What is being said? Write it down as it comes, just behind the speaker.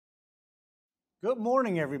Good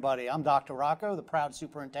morning, everybody. I'm Dr. Rocco, the proud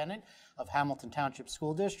superintendent of Hamilton Township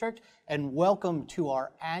School District, and welcome to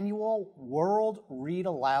our annual World Read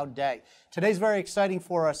Aloud Day. Today's very exciting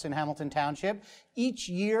for us in Hamilton Township. Each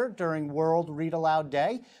year during World Read Aloud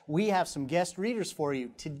Day, we have some guest readers for you.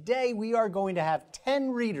 Today, we are going to have 10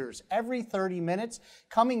 readers every 30 minutes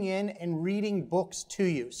coming in and reading books to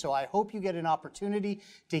you. So I hope you get an opportunity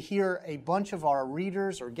to hear a bunch of our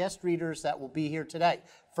readers or guest readers that will be here today.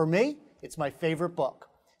 For me, it's my favorite book.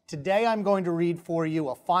 Today I'm going to read for you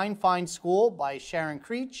A Fine, Fine School by Sharon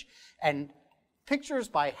Creech and Pictures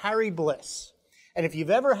by Harry Bliss. And if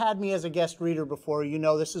you've ever had me as a guest reader before, you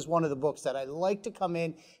know this is one of the books that I like to come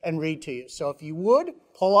in and read to you. So if you would,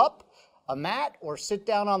 pull up a mat or sit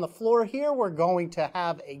down on the floor here. We're going to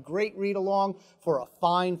have a great read along for A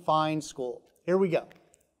Fine, Fine School. Here we go.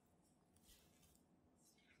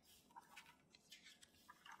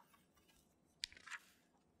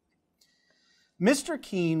 Mr.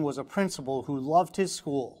 Keene was a principal who loved his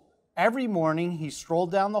school. Every morning he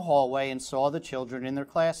strolled down the hallway and saw the children in their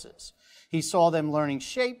classes. He saw them learning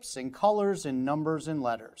shapes and colors and numbers and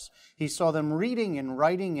letters. He saw them reading and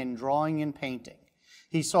writing and drawing and painting.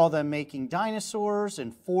 He saw them making dinosaurs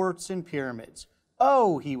and forts and pyramids.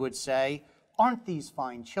 "Oh," he would say, "aren't these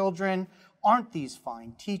fine children? Aren't these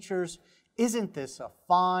fine teachers? Isn't this a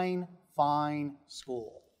fine, fine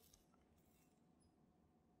school?"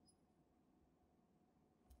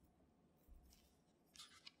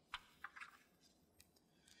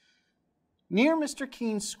 Near Mr.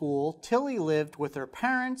 Keene's school, Tilly lived with her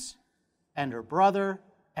parents and her brother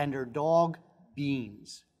and her dog,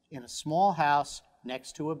 Beans, in a small house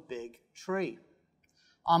next to a big tree.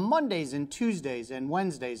 On Mondays and Tuesdays and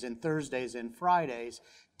Wednesdays and Thursdays and Fridays,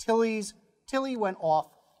 Tilly went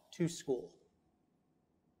off to school.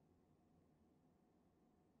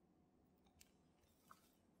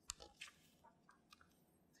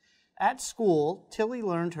 At school, Tilly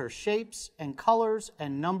learned her shapes and colors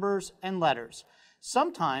and numbers and letters.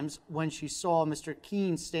 Sometimes, when she saw Mr.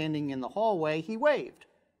 Keene standing in the hallway, he waved.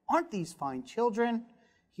 "Aren't these fine children?"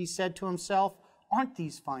 he said to himself. "Aren't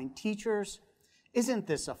these fine teachers? Isn't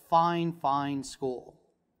this a fine, fine school?"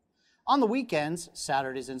 On the weekends,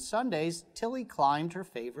 Saturdays and Sundays, Tilly climbed her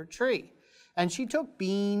favorite tree, and she took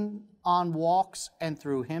Bean on walks and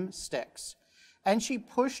threw him sticks. And she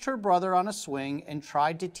pushed her brother on a swing and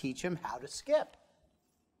tried to teach him how to skip.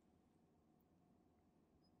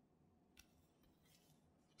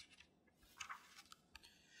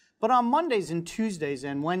 But on Mondays and Tuesdays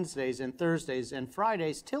and Wednesdays and Thursdays and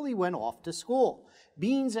Fridays, Tilly went off to school.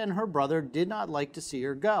 Beans and her brother did not like to see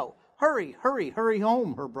her go. "Hurry, hurry, hurry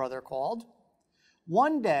home," her brother called.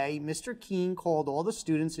 One day, Mr. Keene called all the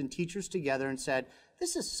students and teachers together and said,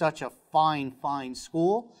 "This is such a fine, fine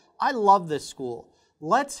school. I love this school.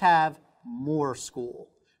 Let's have more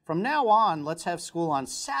school. From now on, let's have school on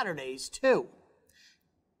Saturdays too."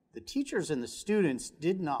 The teachers and the students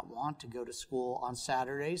did not want to go to school on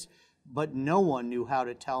Saturdays, but no one knew how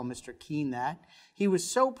to tell Mr. Keene that. He was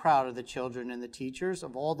so proud of the children and the teachers,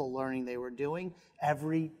 of all the learning they were doing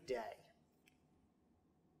every day.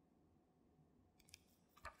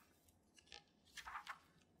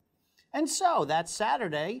 And so that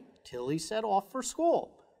Saturday, Tilly set off for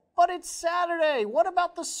school. "But it's Saturday. What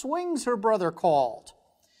about the swings?" her brother called.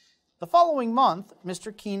 The following month,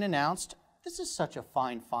 Mr. Keene announced, "This is such a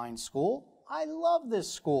fine, fine school. I love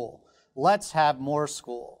this school. Let's have more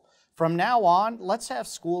school. From now on, let's have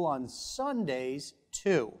school on Sundays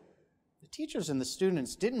too." The teachers and the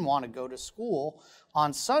students didn't want to go to school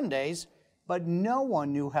on Sundays, but no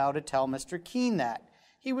one knew how to tell Mr. Keene that.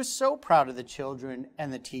 He was so proud of the children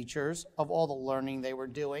and the teachers, of all the learning they were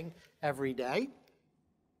doing every day.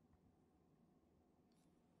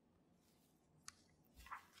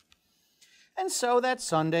 And so that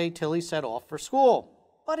Sunday, Tilly set off for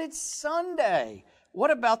school. "But it's Sunday.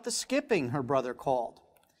 What about the skipping?" her brother called.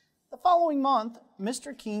 The following month,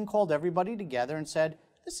 Mr. Keene called everybody together and said,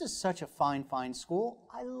 "This is such a fine, fine school.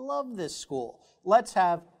 I love this school. Let's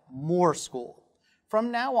have more school.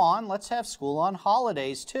 From now on, let's have school on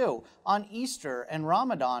holidays too, on Easter and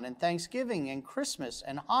Ramadan and Thanksgiving and Christmas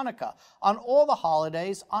and Hanukkah, on all the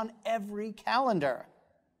holidays on every calendar."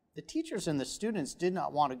 The teachers and the students did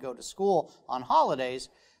not want to go to school on holidays,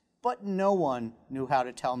 but no one knew how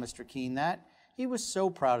to tell Mr. Keene that. He was so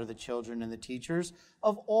proud of the children and the teachers,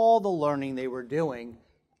 of all the learning they were doing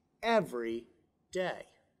every day.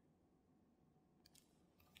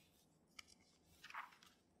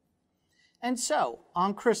 And so,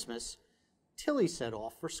 on Christmas, Tilly set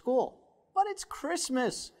off for school. "But it's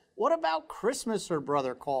Christmas. What about Christmas?" her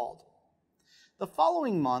brother called. The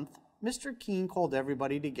following month, Mr. Keene called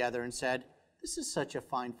everybody together and said, This is such a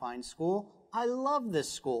fine, fine school. I love this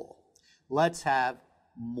school. Let's have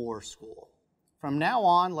more school. From now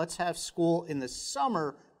on, let's have school in the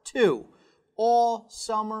summer too, all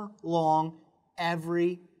summer long,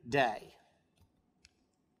 every day.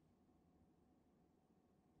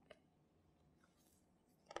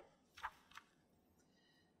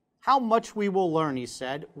 How much we will learn, he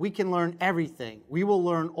said. We can learn everything. We will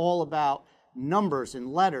learn all about numbers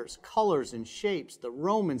and letters, colors and shapes, the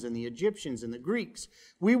Romans and the Egyptians and the Greeks.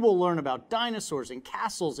 We will learn about dinosaurs and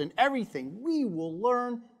castles and everything. We will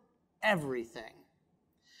learn everything.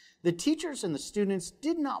 The teachers and the students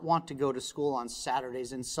did not want to go to school on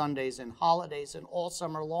Saturdays and Sundays and holidays and all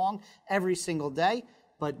summer long, every single day,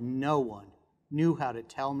 but no one knew how to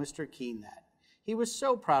tell Mr. Keene that. He was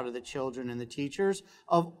so proud of the children and the teachers,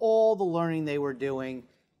 of all the learning they were doing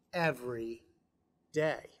every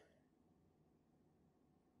day.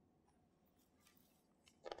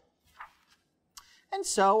 And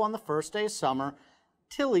so, on the first day of summer,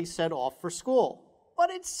 Tilly set off for school. But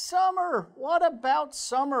it's summer! What about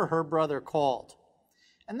summer? Her brother called.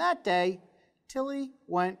 And that day, Tilly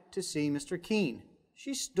went to see Mr. Keene.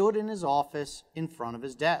 She stood in his office in front of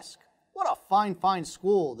his desk. What a fine, fine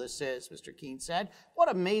school this is, Mr. Keene said. What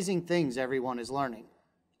amazing things everyone is learning.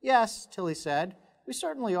 Yes, Tilly said, we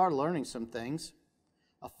certainly are learning some things.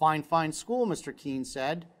 A fine, fine school, Mr. Keene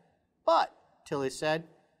said. But, Tilly said,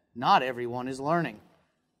 not everyone is learning.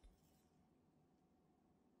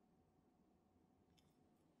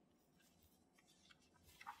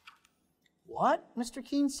 What? Mr.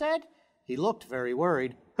 Keene said. He looked very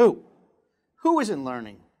worried. Who? Who isn't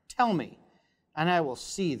learning? Tell me, and I will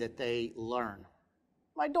see that they learn.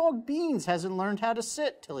 My dog Beans hasn't learned how to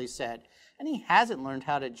sit, Tilly said, and he hasn't learned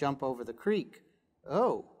how to jump over the creek.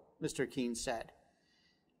 Oh, Mr. Keene said.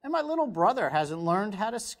 And my little brother hasn't learned how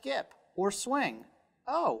to skip or swing.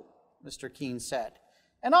 Oh, Mr. Keene said.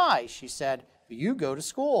 And I, she said. You go to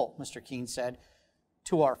school, Mr. Keene said.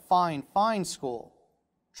 To our fine, fine school.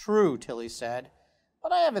 True, Tilly said.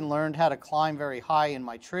 But I haven't learned how to climb very high in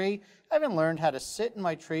my tree. I haven't learned how to sit in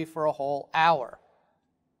my tree for a whole hour.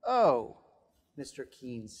 Oh, Mr.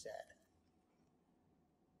 Keene said.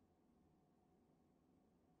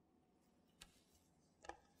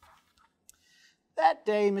 That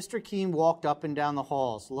day, Mr. Keene walked up and down the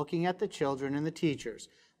halls, looking at the children and the teachers.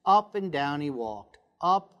 Up and down he walked,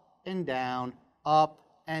 up and down, up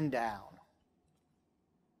and down.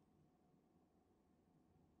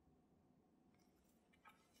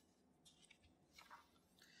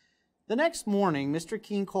 The next morning, Mr.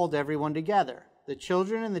 Keene called everyone together. The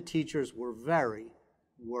children and the teachers were very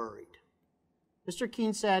worried. Mr.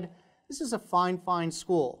 Keene said, "This is a fine, fine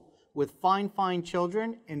school with fine, fine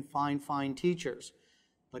children and fine, fine teachers.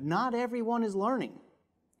 But not everyone is learning."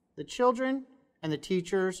 The children and the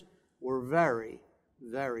teachers were very,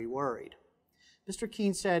 very worried. Mr.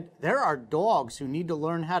 Keene said, "There are dogs who need to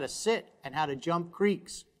learn how to sit and how to jump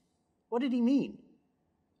creeks." What did he mean?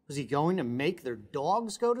 Was he going to make their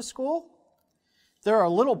dogs go to school? There are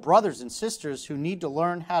little brothers and sisters who need to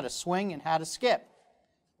learn how to swing and how to skip.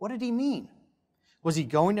 What did he mean? Was he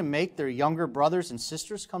going to make their younger brothers and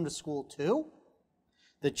sisters come to school too?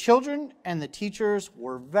 The children and the teachers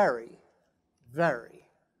were very, very,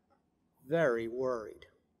 very worried.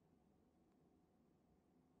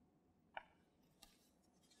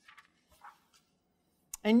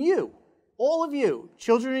 And you, all of you,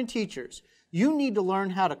 children and teachers, you need to learn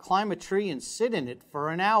how to climb a tree and sit in it for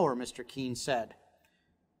an hour, Mr. Keene said.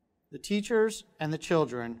 The teachers and the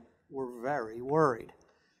children were very worried.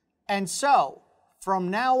 And so,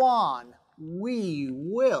 from now on, we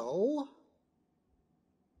will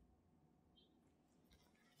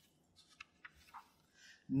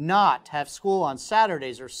not have school on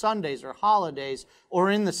Saturdays or Sundays or holidays or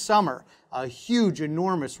in the summer. A huge,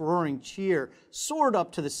 enormous, roaring cheer soared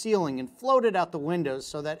up to the ceiling and floated out the windows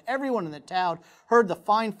so that everyone in the town heard the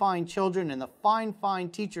fine, fine children and the fine, fine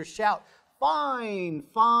teachers shout, "Fine,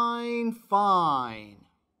 fine, fine."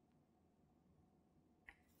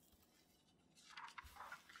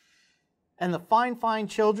 And the fine, fine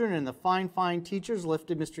children and the fine, fine teachers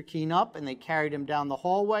lifted Mr. Keene up, and they carried him down the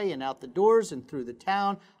hallway and out the doors and through the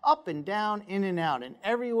town, up and down, in and out. And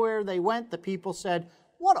everywhere they went, the people said,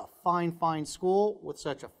 "What a fine, fine school with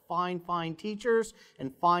such a fine, fine teachers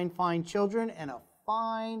and fine, fine children and a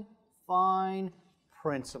fine, fine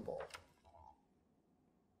principal."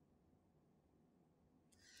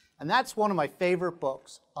 And that's one of my favorite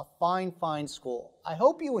books, A Fine, Fine School. I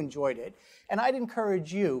hope you enjoyed it, and I'd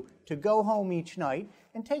encourage you to go home each night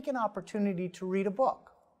and take an opportunity to read a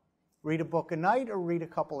book. Read a book a night or read a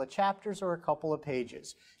couple of chapters or a couple of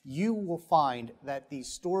pages. You will find that these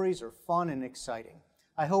stories are fun and exciting.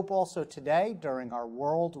 I hope also today, during our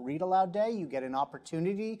World Read Aloud Day, you get an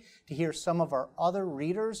opportunity to hear some of our other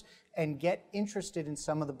readers and get interested in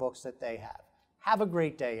some of the books that they have. Have a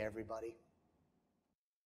great day, everybody.